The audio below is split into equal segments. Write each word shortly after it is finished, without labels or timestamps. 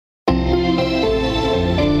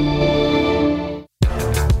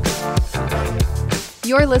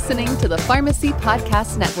You're listening to the Pharmacy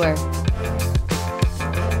Podcast Network.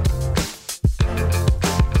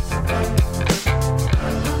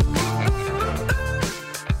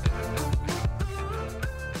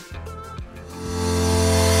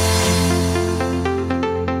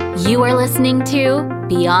 You are listening to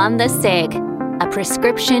Beyond the SIG, a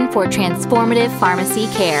prescription for transformative pharmacy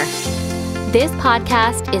care. This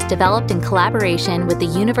podcast is developed in collaboration with the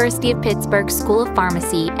University of Pittsburgh School of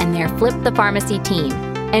Pharmacy and their Flip the Pharmacy team,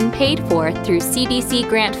 and paid for through CDC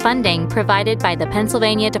grant funding provided by the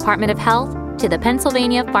Pennsylvania Department of Health to the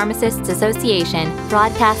Pennsylvania Pharmacists Association,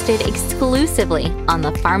 broadcasted exclusively on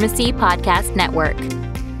the Pharmacy Podcast Network.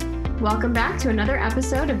 Welcome back to another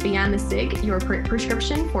episode of Beyond the SIG, your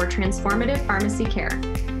prescription for transformative pharmacy care.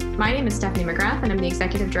 My name is Stephanie McGrath, and I'm the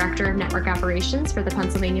Executive Director of Network Operations for the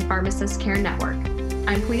Pennsylvania Pharmacists Care Network.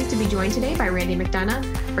 I'm pleased to be joined today by Randy McDonough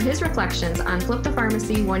for his reflections on Flip the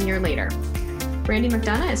Pharmacy 1 year later. Randy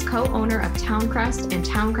McDonough is co-owner of Towncrest and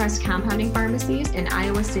Towncrest Compounding Pharmacies in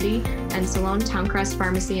Iowa City and Salone Towncrest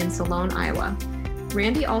Pharmacy in Salone, Iowa.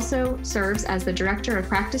 Randy also serves as the Director of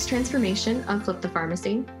Practice Transformation of Flip the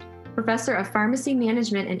Pharmacy, Professor of Pharmacy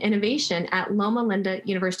Management and Innovation at Loma Linda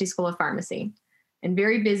University School of Pharmacy, and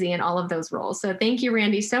very busy in all of those roles. So thank you,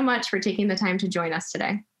 Randy, so much for taking the time to join us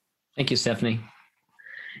today. Thank you, Stephanie.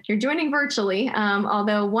 You're joining virtually,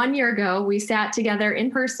 although 1 year ago, we sat together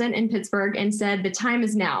in person in Pittsburgh and said, the time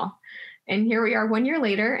is now. And here we are 1 year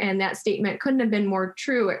later, and that statement couldn't have been more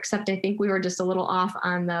true, except I think we were just a little off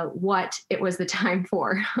on the what it was the time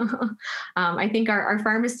for. I think our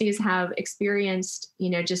pharmacies have experienced,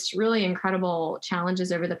 just really incredible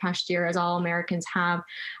challenges over the past year, as all Americans have.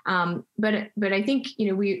 But I think,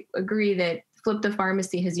 we agree that Flip the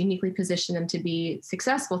Pharmacy has uniquely positioned them to be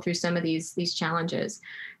successful through some of these challenges.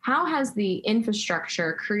 How has the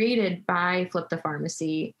infrastructure created by Flip the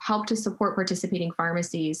Pharmacy helped to support participating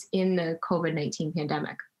pharmacies in the COVID-19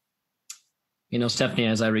 pandemic? Stephanie,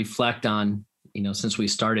 as I reflect on, since we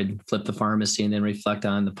started Flip the Pharmacy and then reflect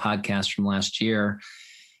on the podcast from last year,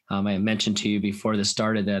 I mentioned to you before this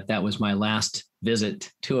started that was my last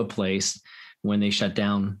visit to a place when they shut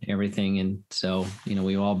down everything. And so,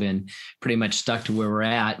 we've all been pretty much stuck to where we're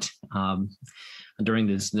at during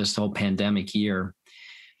this whole pandemic year.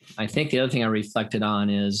 I think the other thing I reflected on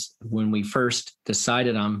is when we first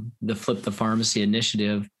decided on the Flip the Pharmacy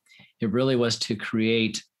initiative, it really was to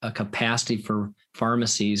create a capacity for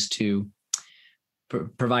pharmacies to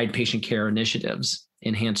provide patient care initiatives,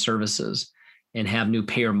 enhance services, and have new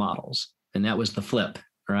payer models. And that was the flip,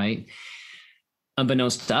 right?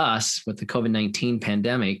 Unbeknownst to us, with the COVID-19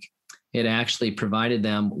 pandemic, it actually provided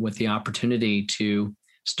them with the opportunity to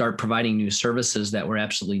start providing new services that were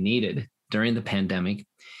absolutely needed during the pandemic.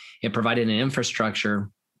 It provided an infrastructure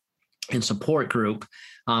and support group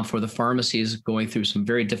for the pharmacies going through some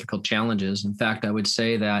very difficult challenges. In fact, I would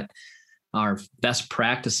say that our best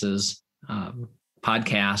practices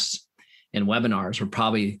podcasts and webinars were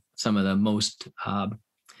probably some of the most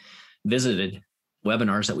visited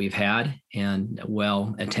webinars that we've had and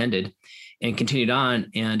well attended and continued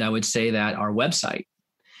on. And I would say that our website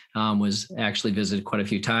was actually visited quite a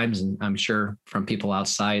few times, and I'm sure from people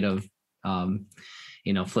outside of,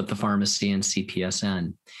 Flip the Pharmacy and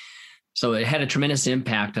CPSN. So it had a tremendous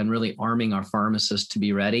impact on really arming our pharmacists to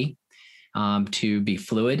be ready, to be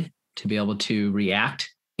fluid, to be able to react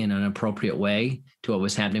in an appropriate way to what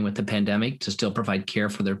was happening with the pandemic, to still provide care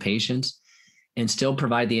for their patients and still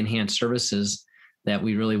provide the enhanced services that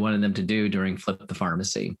we really wanted them to do during Flip the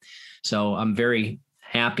Pharmacy. So I'm very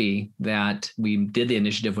happy that we did the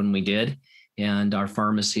initiative when we did, and our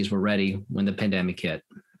pharmacies were ready when the pandemic hit.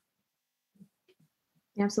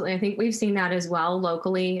 Absolutely. I think we've seen that as well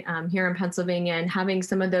locally here in Pennsylvania, and having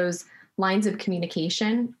some of those lines of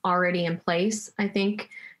communication already in place, I think,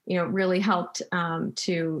 really helped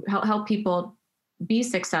to help people be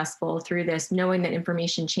successful through this, knowing that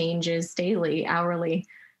information changes daily, hourly,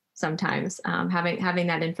 sometimes, having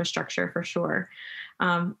that infrastructure for sure.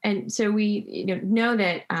 And so we know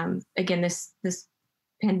that, again, this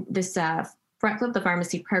Flip the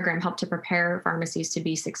Pharmacy program helped to prepare pharmacies to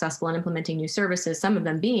be successful in implementing new services, some of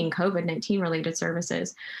them being COVID-19 related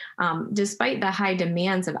services. Despite the high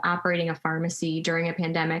demands of operating a pharmacy during a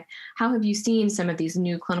pandemic, how have you seen some of these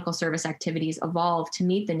new clinical service activities evolve to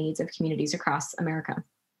meet the needs of communities across America?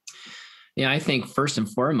 Yeah, I think first and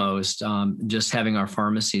foremost, just having our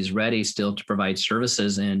pharmacies ready still to provide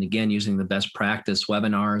services, and again, using the best practice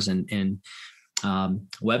webinars and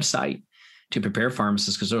website to prepare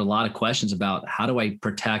pharmacists, because there are a lot of questions about how do I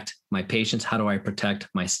protect my patients? How do I protect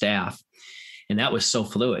my staff? And that was so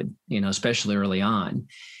fluid, especially early on.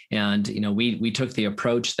 And, we took the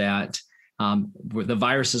approach that where the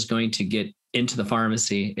virus is going to get into the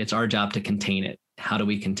pharmacy. It's our job to contain it. How do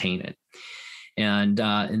we contain it?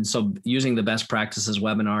 And so using the best practices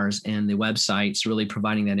webinars and the websites, really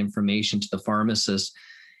providing that information to the pharmacists.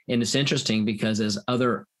 And it's interesting because as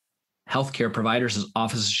other healthcare providers'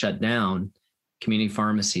 offices shut down, community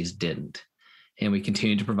pharmacies didn't. And we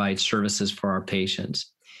continued to provide services for our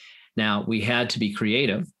patients. Now, we had to be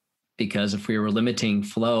creative because if we were limiting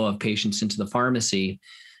flow of patients into the pharmacy,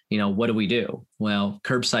 what do we do? Well,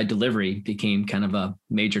 curbside delivery became kind of a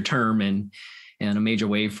major term and a major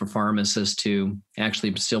way for pharmacists to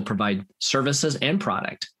actually still provide services and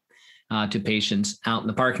product to patients out in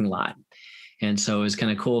the parking lot. And so it was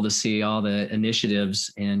kind of cool to see all the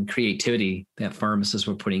initiatives and creativity that pharmacists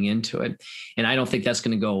were putting into it. And I don't think that's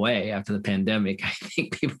going to go away after the pandemic. I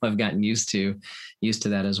think people have gotten used to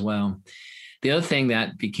that as well. The other thing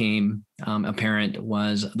that became apparent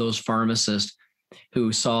was those pharmacists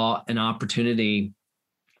who saw an opportunity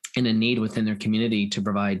and a need within their community to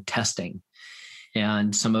provide testing.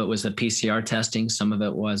 And some of it was the PCR testing, some of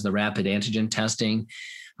it was the rapid antigen testing.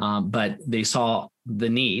 But they saw the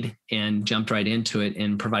need and jumped right into it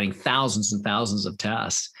in providing thousands and thousands of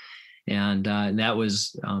tests. And that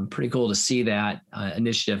was pretty cool to see that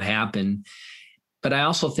initiative happen. But I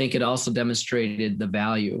also think it also demonstrated the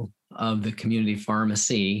value of the community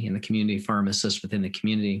pharmacy and the community pharmacists within the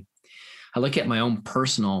community. I look at my own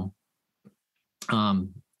personal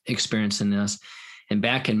experience in this. And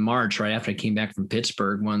back in March, right after I came back from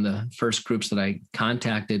Pittsburgh, one of the first groups that I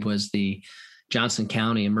contacted was the Johnson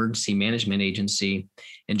County Emergency Management Agency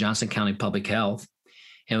and Johnson County Public Health.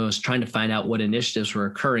 And I was trying to find out what initiatives were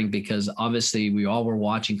occurring because obviously we all were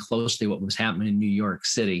watching closely what was happening in New York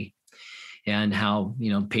City and how,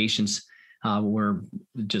 patients were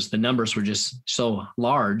just, the numbers were just so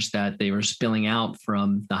large that they were spilling out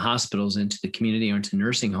from the hospitals into the community or into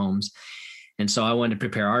nursing homes. And so I wanted to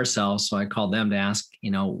prepare ourselves. So I called them to ask,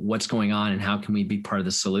 what's going on and how can we be part of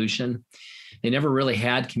the solution? They never really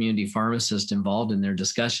had community pharmacists involved in their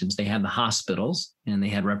discussions. They had the hospitals and they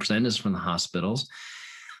had representatives from the hospitals,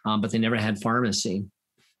 but they never had pharmacy.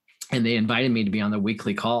 And they invited me to be on their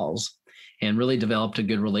weekly calls and really developed a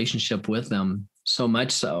good relationship with them. So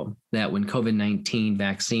much so that when COVID-19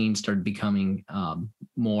 vaccines started becoming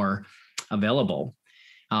more available,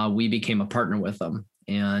 we became a partner with them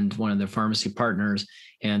and one of their pharmacy partners.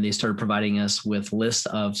 And they started providing us with lists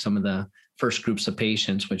of some of the first groups of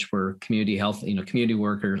patients, which were community health, community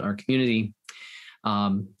workers, our community,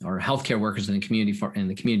 or healthcare workers in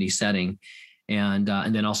the community setting, and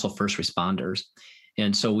then also first responders.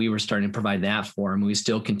 And so we were starting to provide that for them. We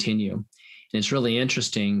still continue, and it's really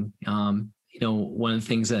interesting. One of the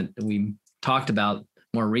things that we talked about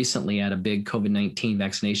more recently at a big COVID-19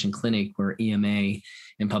 vaccination clinic where EMA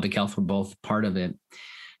and public health were both part of it.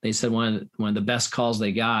 They said one of the best calls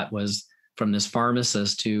they got was from this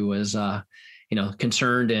pharmacist who was,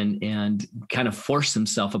 concerned and kind of forced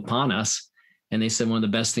himself upon us. And they said, one of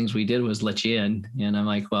the best things we did was let you in. And I'm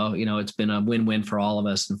like, well, it's been a win-win for all of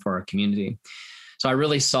us and for our community. So I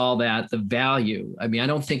really saw that the value, I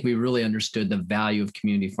don't think we really understood the value of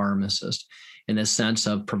community pharmacists in the sense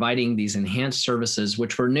of providing these enhanced services,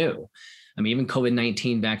 which were new. Even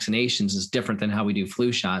COVID-19 vaccinations is different than how we do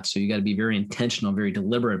flu shots. So you got to be very intentional, very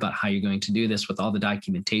deliberate about how you're going to do this with all the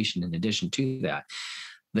documentation in addition to that.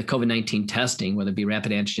 The COVID-19 testing, whether it be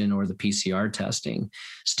rapid antigen or the PCR testing,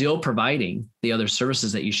 still providing the other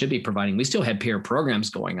services that you should be providing. We still had payer programs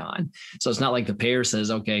going on. So it's not like the payer says,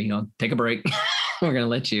 okay, take a break. We're going to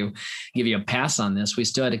let you give you a pass on this. We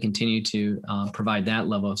still had to continue to provide that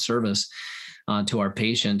level of service to our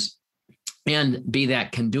patients and be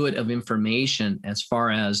that conduit of information as far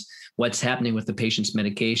as what's happening with the patient's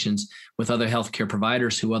medications with other healthcare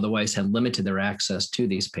providers who otherwise have limited their access to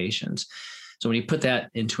these patients. So when you put that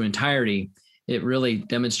into entirety, it really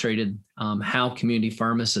demonstrated how community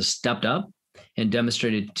pharmacists stepped up and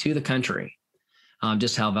demonstrated to the country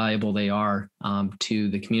just how valuable they are to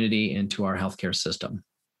the community and to our healthcare system.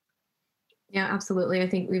 Yeah, absolutely. I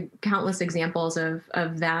think we've countless examples of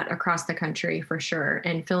that across the country for sure,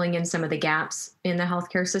 and filling in some of the gaps in the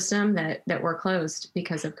healthcare system that were closed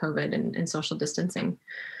because of COVID and social distancing.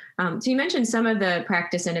 So you mentioned some of the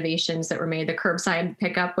practice innovations that were made, the curbside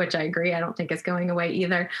pickup, which I agree, I don't think it's going away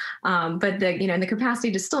either. But the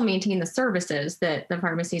capacity to still maintain the services that the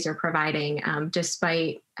pharmacies are providing,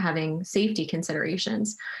 despite having safety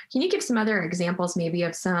considerations. Can you give some other examples maybe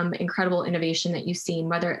of some incredible innovation that you've seen,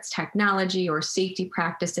 whether it's technology or safety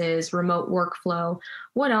practices, remote workflow?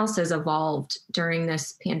 What else has evolved during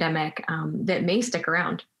this pandemic that may stick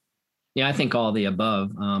around? Yeah, I think all of the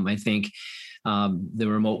above. I think the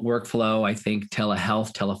remote workflow, I think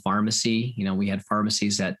telehealth, telepharmacy, we had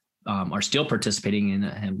pharmacies that are still participating in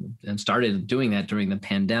and started doing that during the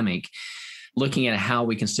pandemic, looking at how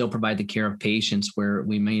we can still provide the care of patients where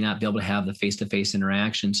we may not be able to have the face-to-face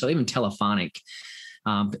interaction. So even telephonic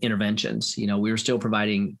interventions, we were still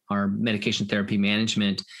providing our medication therapy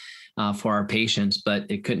management for our patients, but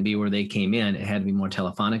it couldn't be where they came in. It had to be more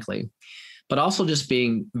telephonically. But also just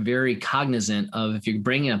being very cognizant of, if you're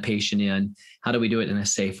bringing a patient in, how do we do it in a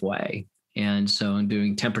safe way? And so in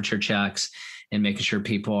doing temperature checks and making sure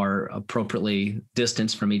people are appropriately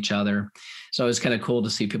distanced from each other. So it's kind of cool to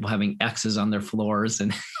see people having X's on their floors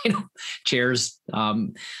and chairs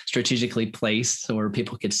strategically placed so where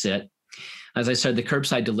people could sit. As I said, the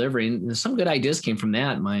curbside delivery, and some good ideas came from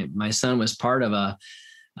that. My son was part of a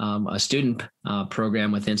student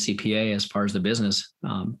program with NCPA as far as the business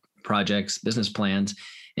projects, business plans.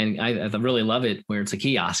 And I really love it where it's a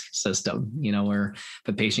kiosk system, where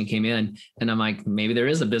the patient came in and I'm like, maybe there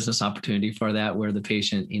is a business opportunity for that where the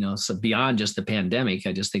patient, so beyond just the pandemic,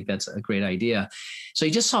 I just think that's a great idea. So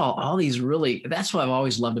you just saw all these that's what I've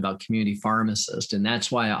always loved about community pharmacists. And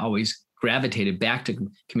that's why I always gravitated back to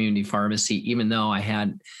community pharmacy, even though I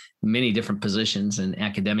had many different positions and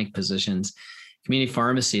academic positions. Community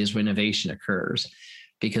pharmacy is where innovation occurs,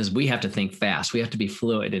 because we have to think fast. We have to be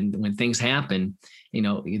fluid. And when things happen,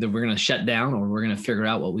 either we're going to shut down or we're going to figure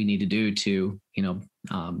out what we need to do to,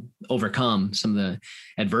 overcome some of the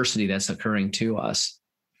adversity that's occurring to us.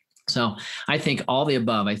 So I think all the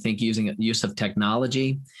above. I think use of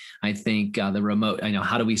technology. I think the remote,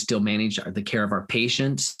 how do we still manage the care of our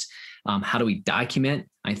patients? How do we document?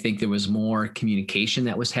 I think there was more communication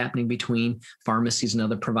that was happening between pharmacies and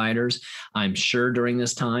other providers. I'm sure during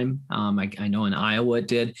this time, I know in Iowa it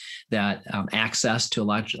did, that access to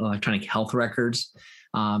electronic health records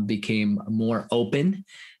became more open.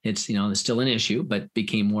 It's, it's still an issue, but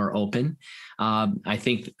became more open. I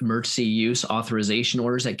think emergency use authorization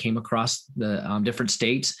orders that came across the different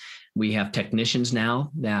states. We have technicians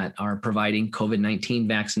now that are providing COVID-19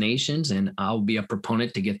 vaccinations, and I'll be a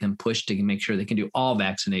proponent to get them pushed to make sure they can do all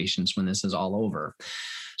vaccinations when this is all over.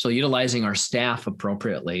 So utilizing our staff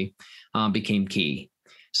appropriately became key.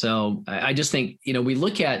 So I just think, we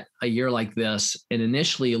look at a year like this, and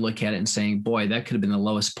initially you look at it and saying, boy, that could have been the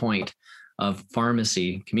lowest point of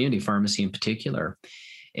pharmacy, community pharmacy in particular.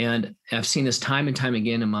 And I've seen this time and time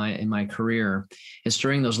again in my career. It's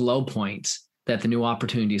during those low points that the new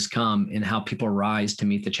opportunities come and how people rise to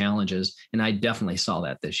meet the challenges. And I definitely saw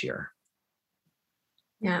that this year.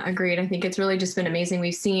 Yeah, agreed. I think it's really just been amazing.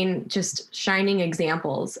 We've seen just shining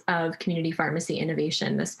examples of community pharmacy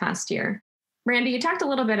innovation this past year. Randy, you talked a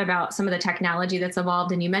little bit about some of the technology that's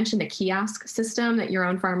evolved, and you mentioned a kiosk system that your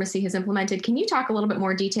own pharmacy has implemented. Can you talk a little bit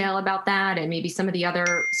more detail about that and maybe some of the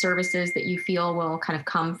other services that you feel will kind of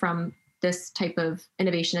come from this type of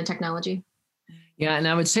innovation and technology? Yeah, and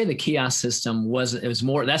I would say the kiosk system was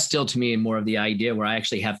more, that's still to me more of the idea where I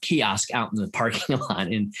actually have kiosk out in the parking lot,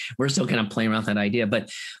 and we're still kind of playing around with that idea.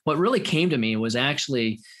 But what really came to me was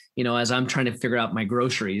actually, as I'm trying to figure out my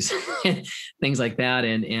groceries, things like that.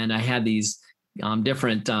 And I had these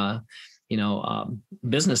different,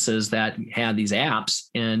 businesses that had these apps,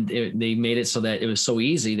 and they made it so that it was so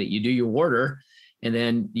easy that you do your order and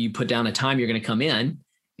then you put down a time you're going to come in.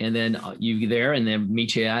 And then you there and then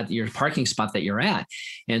meet you at your parking spot that you're at.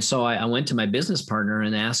 And so I went to my business partner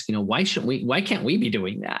and asked, why can't we be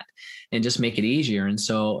doing that and just make it easier? And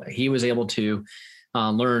so he was able to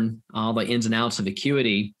learn all the ins and outs of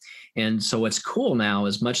Acuity. And so what's cool now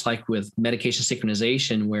is, much like with medication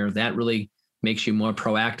synchronization, where that really makes you more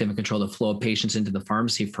proactive and control the flow of patients into the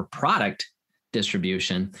pharmacy for product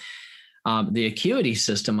distribution. The Acuity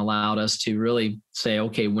system allowed us to really say,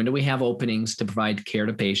 okay, when do we have openings to provide care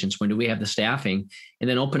to patients? When do we have the staffing? And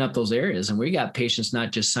then open up those areas. And we got patients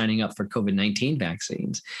not just signing up for COVID-19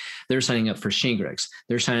 vaccines. They're signing up for Shingrix.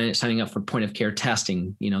 They're signing up for point of care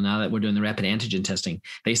testing. Now that we're doing the rapid antigen testing,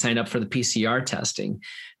 they signed up for the PCR testing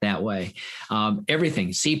that way. Everything,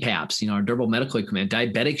 CPAPs, our durable medical equipment,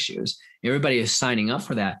 diabetic shoes, everybody is signing up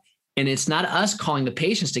for that. And it's not us calling the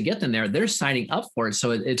patients to get them there. They're signing up for it.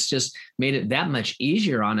 So it's just made it that much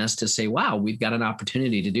easier on us to say, wow, we've got an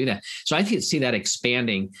opportunity to do that. So I see that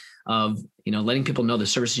expanding of, letting people know the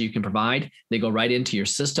services you can provide. They go right into your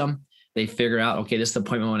system. They figure out, okay, this is the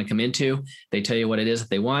appointment I want to come into. They tell you what it is that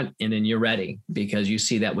they want, and then you're ready because you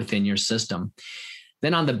see that within your system.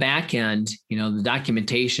 Then on the back end, the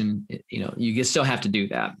documentation, you still have to do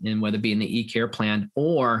that. And whether it be in the e-care plan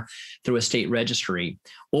or through a state registry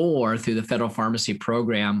or through the federal pharmacy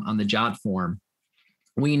program on the JOT form,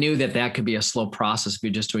 we knew that could be a slow process if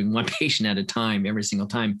you're just doing one patient at a time every single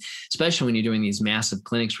time, especially when you're doing these massive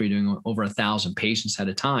clinics where you're doing over 1,000 patients at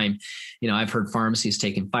a time. I've heard pharmacies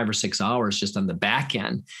taking 5 or 6 hours just on the back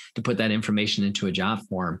end to put that information into a job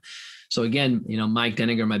form. So again, Mike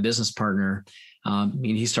Denninger, my business partner,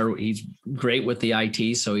 he's great with the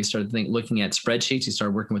IT. So he started looking at spreadsheets. He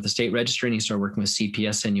started working with the state registry, and he started working with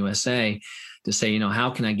CPSN USA to say, how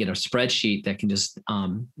can I get a spreadsheet that can just,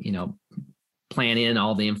 plan in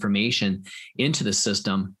all the information into the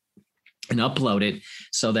system and upload it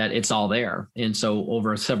so that it's all there. And so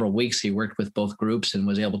over several weeks, he worked with both groups and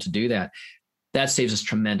was able to do that. That saves us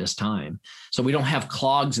tremendous time. So we don't have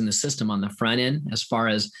clogs in the system on the front end as far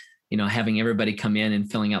as, having everybody come in and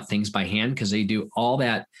filling out things by hand, because they do all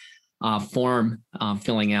that form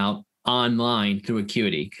filling out online through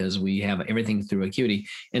Acuity, because we have everything through Acuity.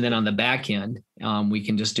 And then on the back end, we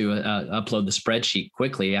can just upload the spreadsheet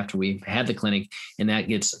quickly after we've had the clinic, and that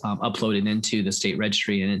gets uploaded into the state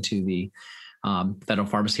registry and into the federal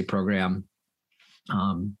pharmacy program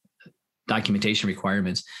documentation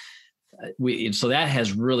requirements. So that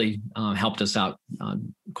has really helped us out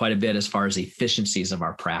quite a bit as far as the efficiencies of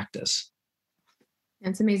our practice.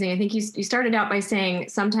 That's amazing. I think you started out by saying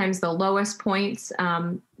sometimes the lowest points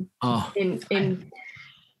in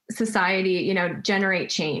society, generate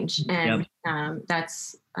change, and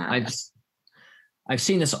that's. I've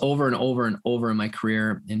seen this over and over and over in my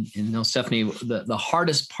career. And Stephanie, the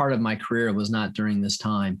hardest part of my career was not during this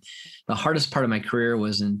time. The hardest part of my career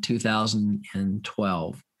was in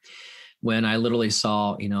 2012, when I literally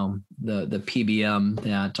saw, the PBM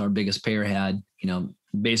that our biggest payer had,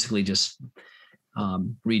 basically just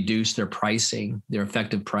reduce their pricing, their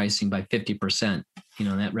effective pricing by 50%.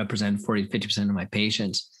 That represented 40-50% of my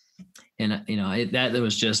patients. And, that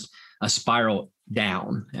was just a spiral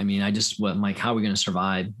down. I mean, I just went like, how are we going to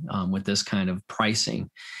survive with this kind of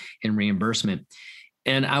pricing and reimbursement?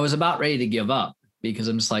 And I was about ready to give up, because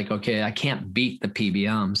I'm just like, okay, I can't beat the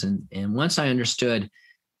PBMs. And once I understood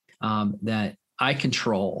that I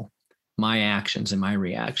control my actions and my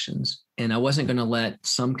reactions, and I wasn't going to let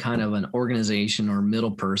some kind of an organization or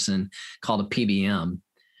middle person called a PBM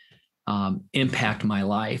impact my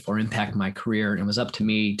life or impact my career. And it was up to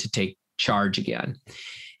me to take charge again.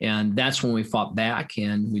 And that's when we fought back,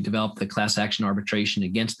 and we developed the class action arbitration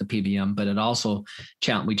against the PBM, but it also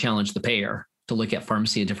we challenged the payer to look at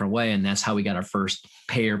pharmacy a different way. And that's how we got our first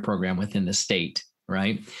payer program within the state,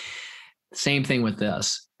 right? Same thing with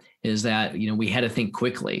this is that, we had to think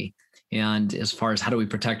quickly. And as far as how do we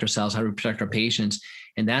protect ourselves, how do we protect our patients?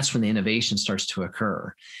 And that's when the innovation starts to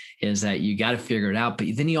occur, is that you got to figure it out. But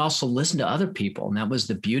then you also listen to other people. And that was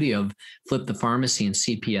the beauty of Flip the Pharmacy and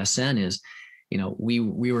CPSN is, we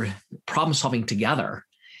were problem solving together.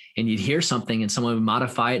 And you'd hear something and someone would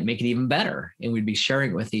modify it, make it even better. And we'd be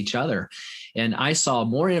sharing it with each other. And I saw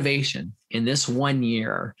more innovation in this 1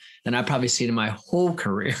 year than I've probably seen in my whole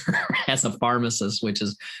career as a pharmacist, which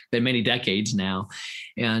has been many decades now.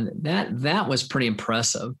 And that was pretty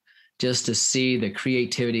impressive, just to see the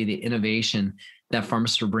creativity, the innovation that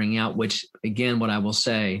pharmacists were bringing out, which again, what I will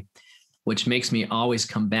say, which makes me always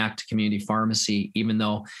come back to community pharmacy, even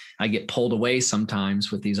though I get pulled away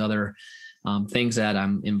sometimes with these other things that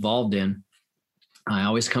I'm involved in. I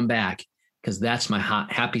always come back, because that's my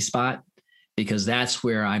happy spot, because that's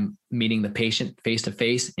where I'm meeting the patient face to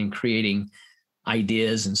face and creating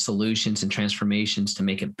ideas and solutions and transformations to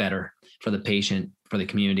make it better for the patient, for the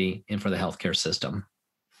community, and for the healthcare system.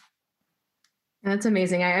 That's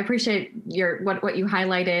amazing. I appreciate what you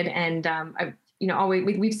highlighted, and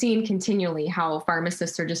we've seen continually how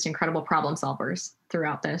pharmacists are just incredible problem solvers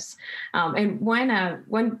throughout this. And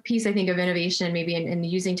one piece I think of innovation, maybe in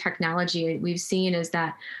using technology, we've seen is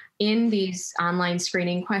that in these online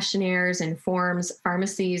screening questionnaires and forms,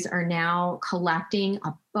 pharmacies are now collecting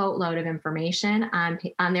a boatload of information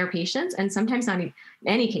on their patients, and sometimes not in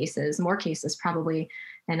many cases, more cases probably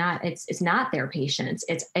than not. It's not their patients.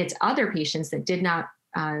 It's other patients that did not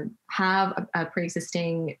have a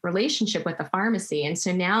pre-existing relationship with the pharmacy. And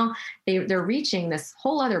so now they're reaching this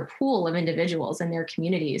whole other pool of individuals in their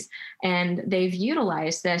communities. And they've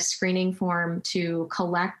utilized this screening form to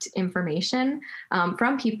collect information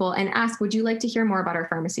from people and ask, would you like to hear more about our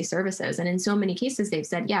pharmacy services? And in so many cases, they've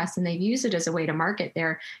said yes. And they've used it as a way to market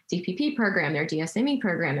their DPP program, their DSME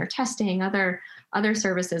program, their testing, other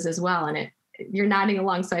services as well. And you're nodding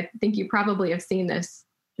along. So I think you probably have seen this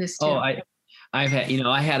too. Oh,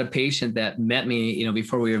 I had a patient that met me,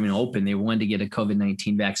 before we were even open. They wanted to get a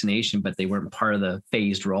COVID-19 vaccination, but they weren't part of the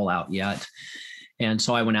phased rollout yet. And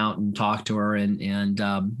so I went out and talked to her and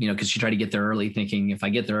because she tried to get there early, thinking if I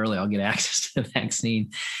get there early, I'll get access to the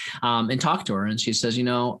vaccine, and talked to her. And she says,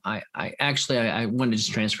 I wanted to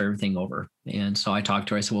just transfer everything over. And so I talked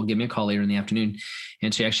to her. I said, well, give me a call later in the afternoon.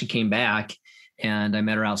 And she actually came back, and I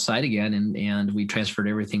met her outside again, and we transferred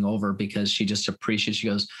everything over because she just appreciates, she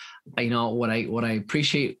goes, what I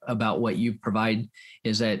appreciate about what you provide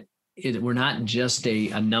is that we're not just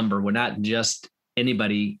a number. We're not just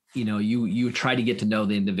anybody, you try to get to know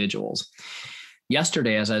the individuals.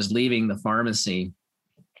 Yesterday, as I was leaving the pharmacy,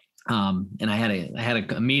 and I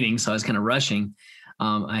had a meeting, so I was kind of rushing.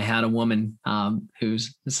 I had a woman who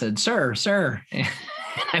said, sir. And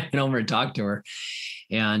I went over and talked to her,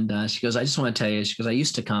 and she goes, I just want to tell you, she goes, I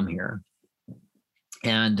used to come here,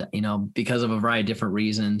 and because of a variety of different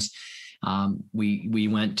reasons, we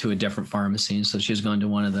went to a different pharmacy, and so she was going to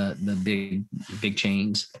one of the big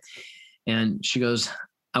chains. And she goes,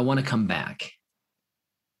 I want to come back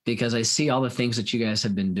because I see all the things that you guys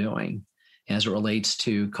have been doing as it relates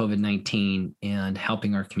to COVID-19 and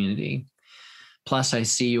helping our community. Plus, I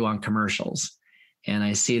see you on commercials, and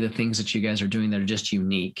I see the things that you guys are doing that are just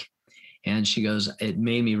unique. And she goes, it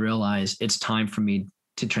made me realize it's time for me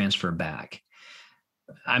to transfer back.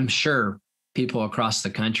 I'm sure people across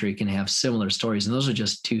the country can have similar stories, and those are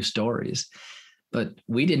just two stories. But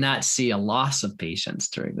we did not see a loss of patients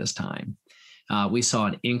during this time. We saw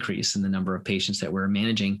an increase in the number of patients that we're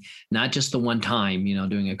managing, not just the one time,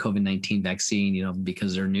 doing a COVID-19 vaccine,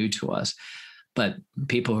 because they're new to us, but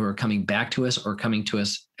people who are coming back to us or coming to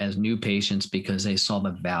us as new patients because they saw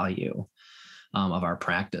the value of our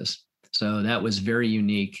practice. So that was very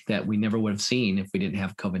unique that we never would have seen if we didn't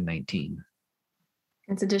have COVID-19.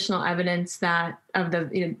 It's additional evidence that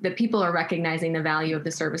the people are recognizing the value of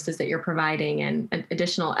the services that you're providing, and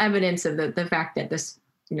additional evidence of the fact that this,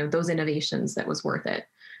 those innovations, that was worth it.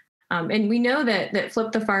 And we know that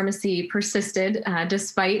Flip the Pharmacy persisted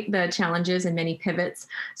despite the challenges and many pivots.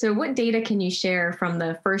 So what data can you share from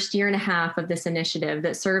the first year and a half of this initiative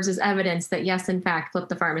that serves as evidence that, yes, in fact, Flip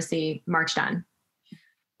the Pharmacy marched on?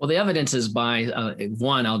 Well, the evidence is by,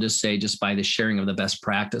 I'll just say, just by the sharing of the best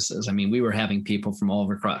practices. I mean, we were having people from all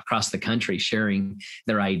over across the country sharing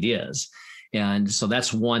their ideas. And so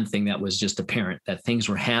that's one thing that was just apparent, that things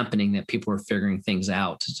were happening, that people were figuring things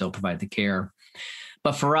out to still provide the care.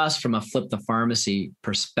 But for us, from a Flip the Pharmacy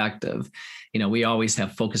perspective, we always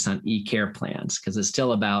have focused on e-care plans because it's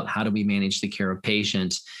still about how do we manage the care of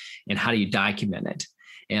patients and how do you document it.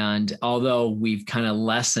 And although we've kind of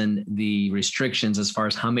lessened the restrictions as far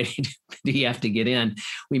as how many do you have to get in,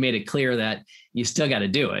 we made it clear that you still got to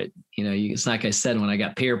do it. It's like I said, when I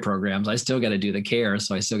got payer programs, I still got to do the care.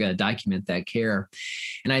 So I still got to document that care.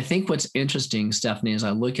 And I think what's interesting, Stephanie, is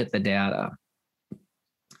I look at the data.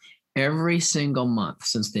 Every single month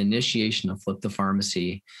since the initiation of Flip the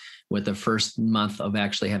Pharmacy, with the first month of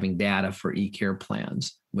actually having data for e-care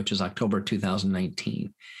plans, which is October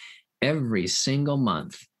 2019, every single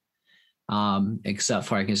month, except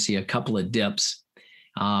for I can see a couple of dips,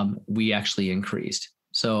 we actually increased.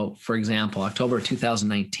 So, for example, October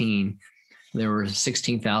 2019, there were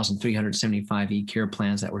 16,375 e-care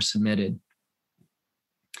plans that were submitted.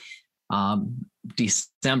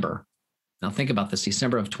 December, now think about this,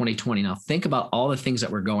 December of 2020. Now think about all the things that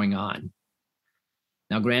were going on.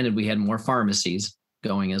 Now, granted, we had more pharmacies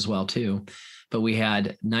going as well too, but we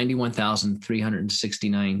had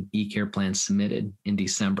 91,369 e-care plans submitted in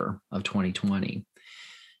December of 2020.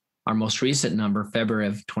 Our most recent number, February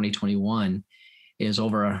of 2021, is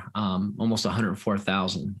over almost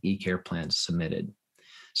 104,000 e-care plans submitted.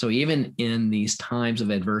 So even in these times of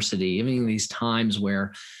adversity, even in these times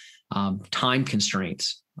where time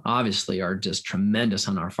constraints obviously are just tremendous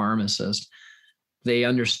on our pharmacists, they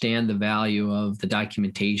understand the value of the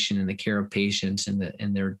documentation and the care of patients and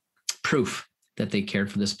their proof that they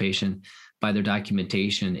cared for this patient by their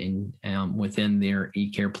documentation in within their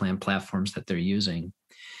e-care plan platforms that they're using.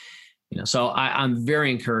 So I'm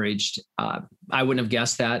very encouraged. I wouldn't have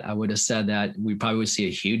guessed that. I would have said that we probably would see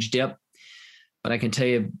a huge dip, but I can tell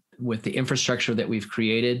you with the infrastructure that we've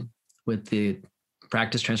created, with the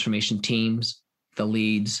practice transformation teams, the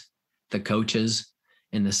leads, the coaches,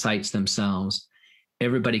 and the sites themselves,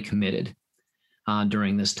 everybody committed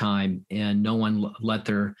during this time, and no one let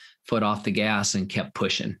their foot off the gas and kept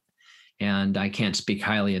pushing. And I can't speak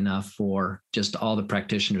highly enough for just all the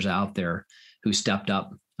practitioners out there who stepped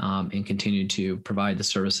up and continued to provide the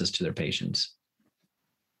services to their patients.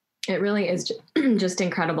 It really is just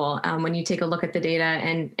incredible when you take a look at the data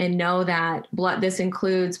and know that this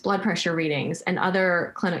includes blood pressure readings and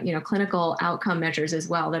other clinical outcome measures as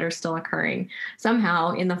well that are still occurring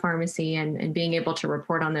somehow in the pharmacy, and being able to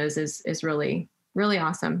report on those is really really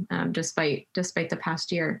awesome, despite the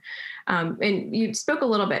past year. And you spoke a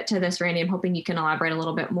little bit to this, Randy. I'm hoping you can elaborate a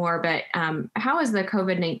little bit more, but how has the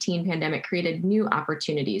COVID-19 pandemic created new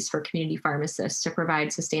opportunities for community pharmacists to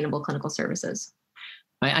provide sustainable clinical services?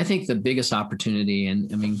 I think the biggest opportunity,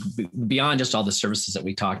 and I mean, beyond just all the services that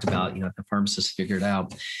we talked about, the pharmacists figured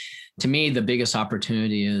out, to me, the biggest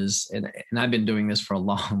opportunity is, and I've been doing this for a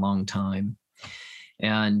long, long time.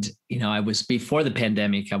 And, I was before the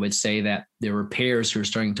pandemic, I would say that there were payers who were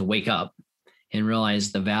starting to wake up and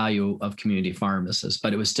realize the value of community pharmacists,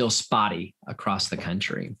 but it was still spotty across the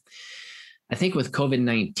country. I think with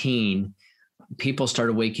COVID-19, people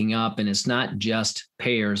started waking up, and it's not just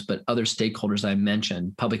payers, but other stakeholders I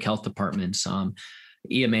mentioned, public health departments,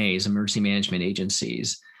 EMAs, emergency management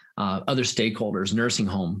agencies, other stakeholders, nursing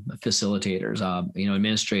home facilitators,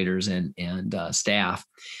 administrators and staff.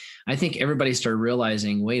 I think everybody started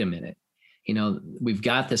realizing, wait a minute, we've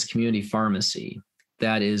got this community pharmacy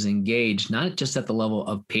that is engaged, not just at the level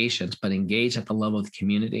of patients, but engaged at the level of the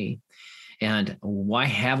community. And why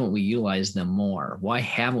haven't we utilized them more? Why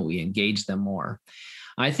haven't we engaged them more?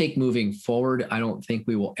 I think moving forward, I don't think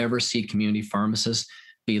we will ever see community pharmacists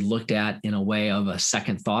be looked at in a way of a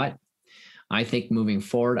second thought. I think moving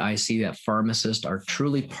forward, I see that pharmacists are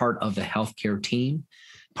truly part of the healthcare team,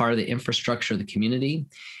 part of the infrastructure of the community.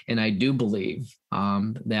 And I do believe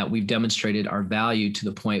that we've demonstrated our value to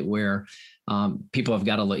the point where people have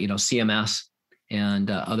got to look, CMS and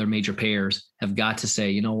other major payers have got to say,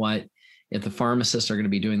 you know what, if the pharmacists are going to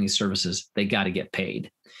be doing these services, they got to get paid.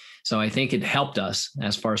 So I think it helped us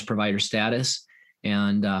as far as provider status.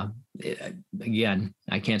 And again,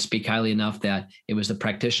 I can't speak highly enough that it was the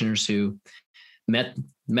practitioners who met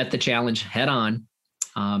the challenge head on,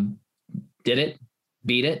 did it,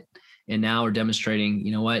 beat it, and now are demonstrating,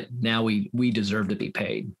 you know what, now we deserve to be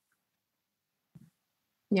paid.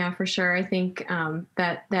 Yeah, for sure. I think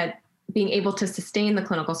that being able to sustain the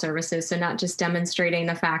clinical services, so not just demonstrating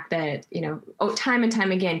the fact that, time and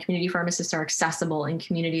time again, community pharmacists are accessible in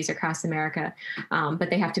communities across America, but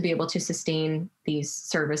they have to be able to sustain these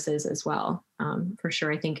services as well. For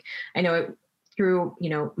sure. I know through,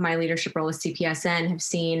 my leadership role as CPSN, have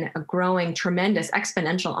seen a growing, tremendous,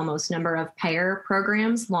 exponential almost number of payer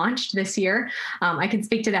programs launched this year. I can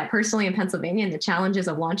speak to that personally in Pennsylvania and the challenges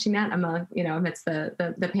of launching that amidst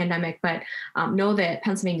the pandemic, but know that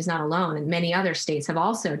Pennsylvania is not alone, and many other states have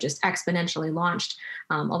also just exponentially launched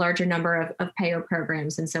a larger number of payer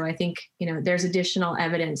programs. And so I think, there's additional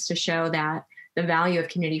evidence to show that the value of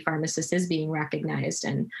community pharmacists is being recognized,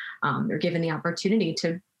 and they're given the opportunity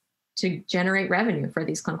to generate revenue for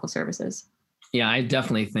these clinical services. Yeah, I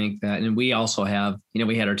definitely think that. And we also have,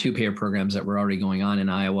 we had our 2 payer programs that were already going on in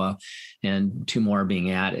Iowa, and 2 more are being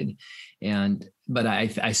added. But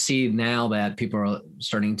I see now that people are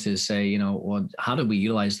starting to say, well, how do we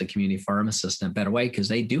utilize the community pharmacist in a better way? Because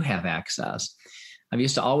they do have access. I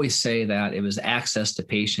used to always say that it was access to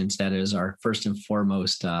patients that is our first and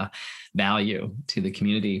foremost value to the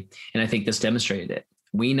community. And I think this demonstrated it.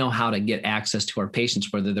 We know how to get access to our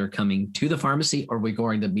patients, whether they're coming to the pharmacy or we're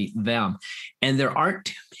going to meet them. And there aren't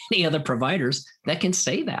too many other providers that can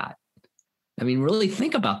say that. I mean, really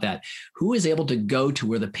think about that. Who is able to go to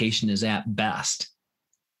where the patient is at best?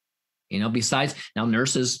 Besides now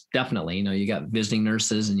nurses, definitely, you got visiting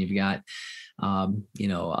nurses and you've got,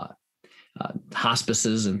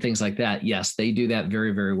 hospices and things like that. Yes, they do that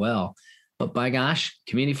very, very well. But by gosh,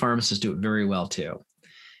 community pharmacists do it very well too.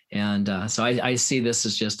 And so I see this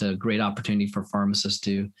as just a great opportunity for pharmacists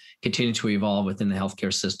to continue to evolve within the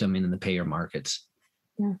healthcare system and in the payer markets.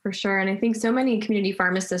 Yeah, for sure. And I think so many community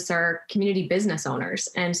pharmacists are community business owners.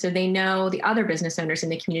 And so they know the other business owners in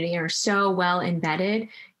the community are so well embedded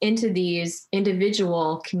into these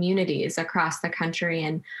individual communities across the country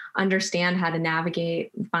and understand how to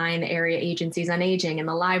navigate, find the area agencies on aging and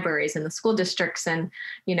the libraries and the school districts and,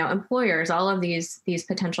 employers, all of these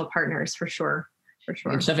potential partners for sure. For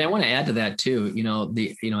sure. And Stephanie, I want to add to that too.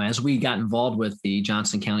 As we got involved with the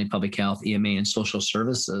Johnson County Public Health, EMA, and social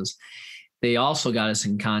services, they also got us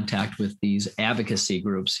in contact with these advocacy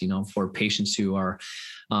groups, for patients who are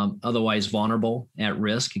otherwise vulnerable, at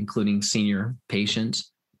risk, including senior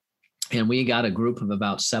patients. And we got a group of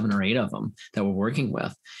about 7 or 8 of them that we're working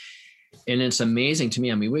with. And it's amazing to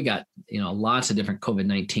me. I mean, we got, lots of different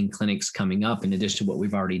COVID-19 clinics coming up in addition to what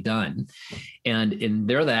we've already done. And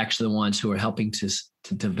they're actually the ones who are helping to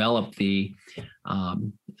develop the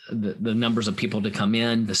numbers of people to come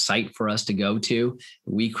in, the site for us to go to.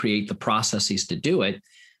 We create the processes to do it,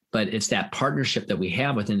 but it's that partnership that we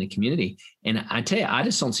have within the community. And I tell you, I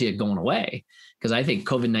just don't see it going away, because I think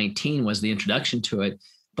COVID-19 was the introduction to it,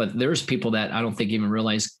 but there's people that I don't think even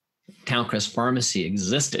realize Towncrest Pharmacy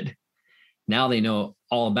existed. Now they know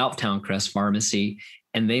all about Towncrest Pharmacy,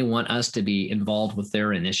 and they want us to be involved with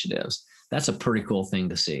their initiatives. That's a pretty cool thing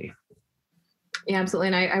to see. Yeah, absolutely.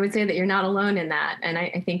 And I would say that you're not alone in that. And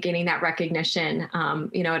I think getting that recognition,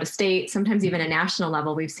 at a state, sometimes even a national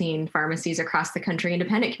level, we've seen pharmacies across the country,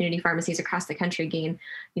 independent community pharmacies across the country gain,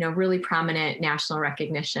 really prominent national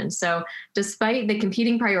recognition. So despite the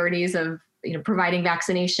competing priorities of, providing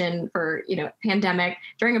vaccination for,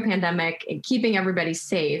 during a pandemic and keeping everybody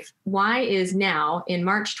safe, why is now in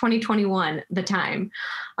March 2021 the time?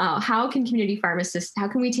 How can community pharmacists, how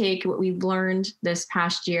can we take what we've learned this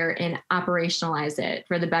past year and operationalize it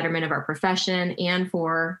for the betterment of our profession and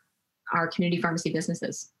for our community pharmacy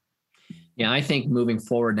businesses? Yeah, I think moving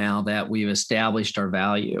forward now that we've established our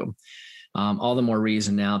value, all the more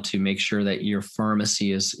reason now to make sure that your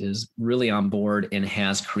pharmacy is really on board and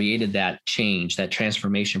has created that change, that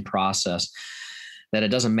transformation process, that it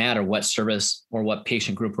doesn't matter what service or what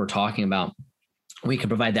patient group we're talking about. We can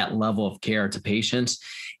provide that level of care to patients,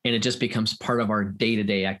 and it just becomes part of our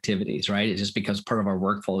day-to-day activities, right? It just becomes part of our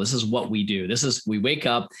workflow. This is what we do. We wake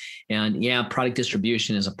up and product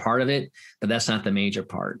distribution is a part of it, but that's not the major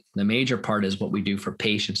part. The major part is what we do for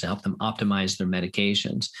patients to help them optimize their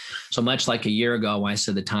medications. So much like a year ago, when I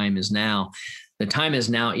said the time is now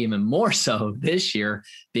even more so this year,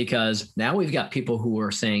 because now we've got people who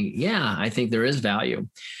are saying, yeah, I think there is value.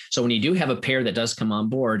 So when you do have a payer that does come on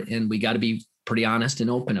board, and we got to be pretty honest and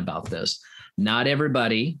open about this, not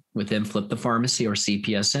everybody within Flip the Pharmacy or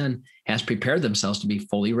CPSN has prepared themselves to be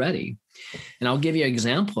fully ready. And I'll give you an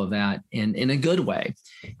example of that in a good way.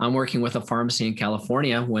 I'm working with a pharmacy in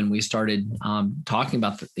California when we started talking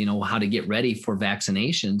about how to get ready for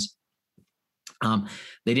vaccinations.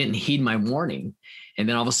 They didn't heed my warning. And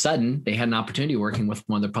then all of a sudden they had an opportunity working with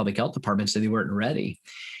one of the public health departments, and they weren't ready.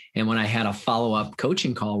 And when I had a follow-up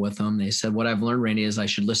coaching call with them, they said, what I've learned, Randy, is I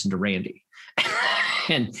should listen to Randy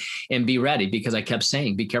and be ready, because I kept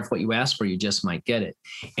saying, be careful what you ask for, you just might get it.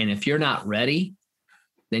 And if you're not ready,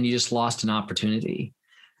 then you just lost an opportunity.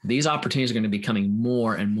 These opportunities are going to be becoming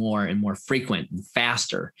more and more and more frequent and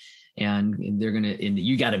faster. And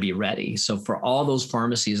you got to be ready. So for all those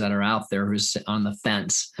pharmacies that are out there who's on the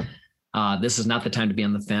fence, this is not the time to be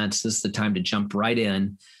on the fence. This is the time to jump right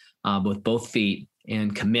in with both feet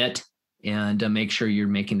and commit and make sure you're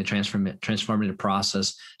making the transformative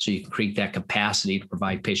process so you can create that capacity to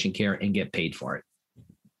provide patient care and get paid for it.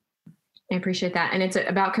 I appreciate that. And it's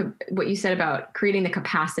about what you said about creating the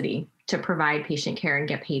capacity to provide patient care and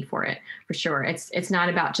get paid for it, for sure. It's not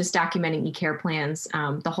about just documenting e-care plans.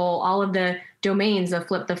 All of the domains of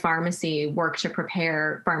Flip the Pharmacy work to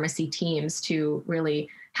prepare pharmacy teams to really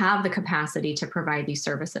have the capacity to provide these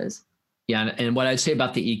services. Yeah. And what I'd say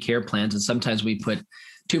about the e-care plans, and sometimes we put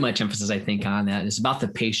too much emphasis, I think, on that, is about the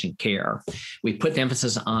patient care. We put the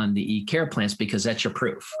emphasis on the e-care plans because that's your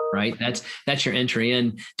proof, right? That's your entry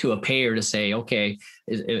in to a payer to say, okay,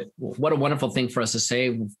 what a wonderful thing for us to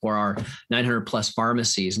say for our 900 plus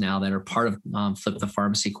pharmacies now that are part of Flip the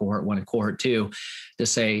Pharmacy Cohort 1 and Cohort 2, to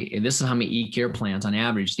say, this is how many e-care plans on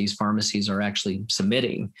average these pharmacies are actually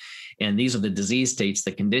submitting. And these are the disease states,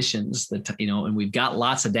 the conditions that, and we've got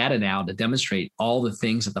lots of data now to demonstrate all the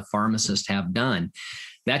things that the pharmacists have done.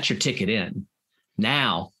 That's your ticket in.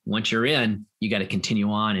 Now, once you're in, you got to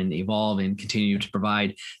continue on and evolve and continue to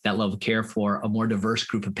provide that level of care for a more diverse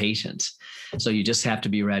group of patients. So you just have to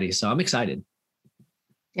be ready. So I'm excited.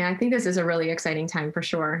 Yeah, I think this is a really exciting time for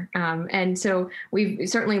sure. And so we've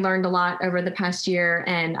certainly learned a lot over the past year,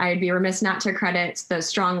 and I'd be remiss not to credit the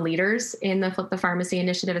strong leaders in the Flip the Pharmacy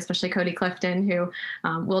initiative, especially Cody Clifton, who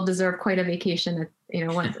will deserve quite a vacation,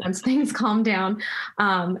 once things calm down.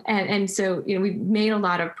 And so, we've made a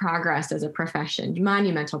lot of progress as a profession,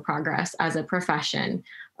 monumental progress as a profession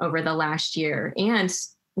over the last year, and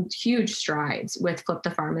huge strides with Flip the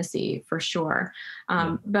Pharmacy for sure.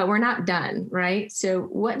 But we're not done, right? So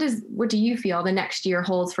what do you feel the next year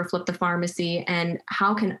holds for Flip the Pharmacy, and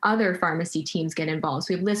how can other pharmacy teams get involved?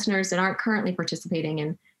 So we have listeners that aren't currently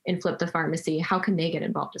participating in Flip the Pharmacy. How can they get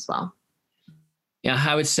involved as well? Yeah,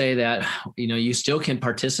 I would say that, you still can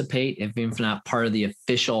participate if not part of the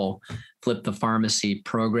official Flip the Pharmacy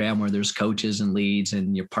program where there's coaches and leads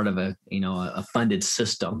and you're part of a funded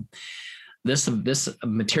system. This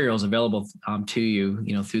material is available to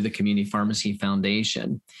you, through the Community Pharmacy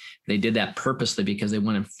Foundation. They did that purposely because they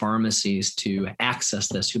wanted pharmacies to access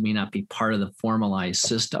this who may not be part of the formalized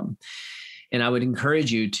system. And I would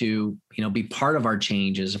encourage you to, be part of our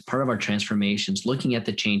changes, part of our transformations, looking at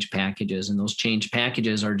the change packages. And those change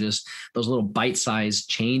packages are just those little bite-sized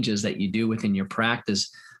changes that you do within your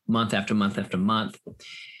practice month after month after month.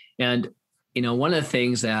 And one of the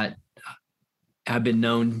things that I've been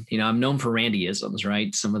known, I'm known for Randyisms,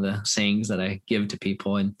 right? Some of the sayings that I give to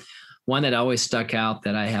people. And one that always stuck out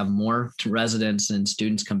that I have more residents and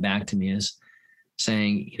students come back to me is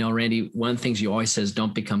saying, Randy, one of the things you always say is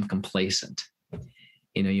don't become complacent.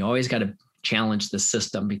 You always got to challenge the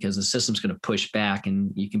system because the system's going to push back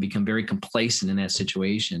and you can become very complacent in that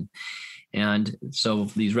situation. And so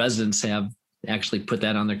these residents have actually put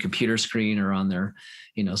that on their computer screen or on their,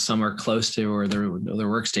 somewhere close to where their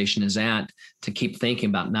workstation is at, to keep thinking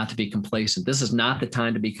about not to be complacent. This is not the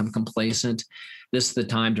time to become complacent. This is the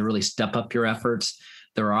time to really step up your efforts.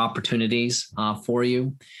 There are opportunities for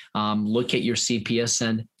you. Look at your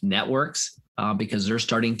CPSN networks because they're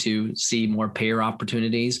starting to see more payer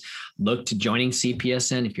opportunities. Look to joining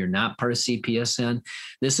CPSN if you're not part of CPSN.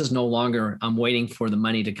 This is no longer, I'm waiting for the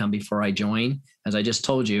money to come before I join. As I just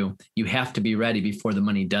told you, you have to be ready before the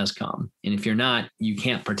money does come. And if you're not, you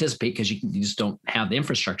can't participate because you just don't have the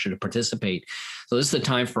infrastructure to participate. So this is the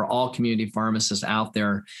time for all community pharmacists out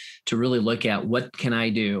there to really look at what can I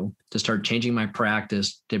do to start changing my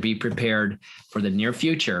practice to be prepared for the near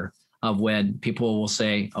future of when people will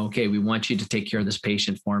say, okay, we want you to take care of this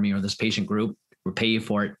patient for me or this patient group, we'll pay you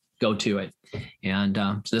for it, go to it. And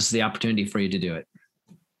so this is the opportunity for you to do it.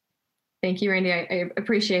 Thank you, Randy. I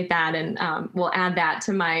appreciate that. And we'll add that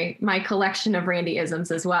to my collection of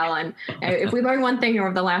Randy-isms as well. And if we learned one thing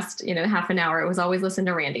over the last, half an hour, it was always listen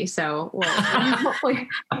to Randy. So hopefully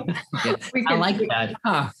we can. I like that.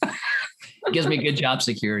 Huh. Gives me good job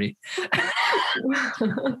security.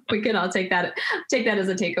 We can all take that as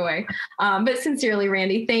a takeaway. But sincerely,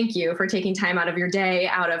 Randy, thank you for taking time out of your day,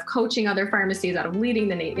 out of coaching other pharmacies, out of leading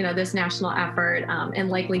this national effort, and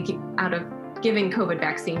likely out of giving COVID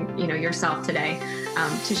vaccine, yourself today,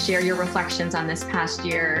 to share your reflections on this past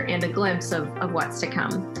year and a glimpse of what's to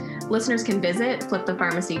come. Listeners can visit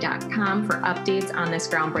flipthepharmacy.com for updates on this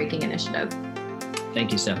groundbreaking initiative.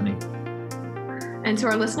 Thank you, Stephanie. And to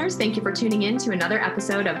our listeners, thank you for tuning in to another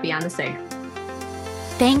episode of Beyond the SIG.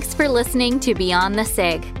 Thanks for listening to Beyond the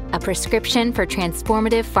SIG, a prescription for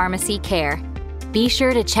transformative pharmacy care. Be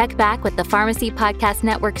sure to check back with the Pharmacy Podcast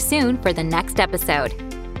Network soon for the next episode.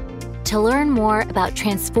 To learn more about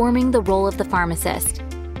transforming the role of the pharmacist,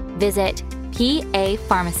 visit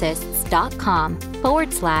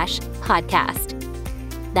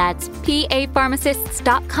papharmacists.com/podcast. That's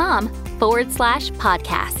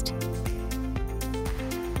papharmacists.com/podcast.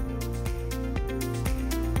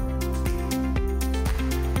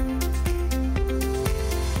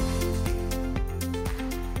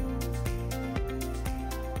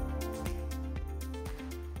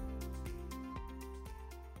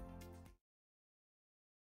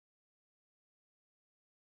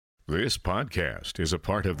 This podcast is a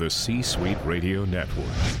part of the C-Suite Radio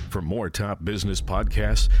Network. For more top business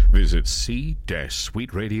podcasts, visit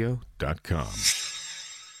c-suiteradio.com.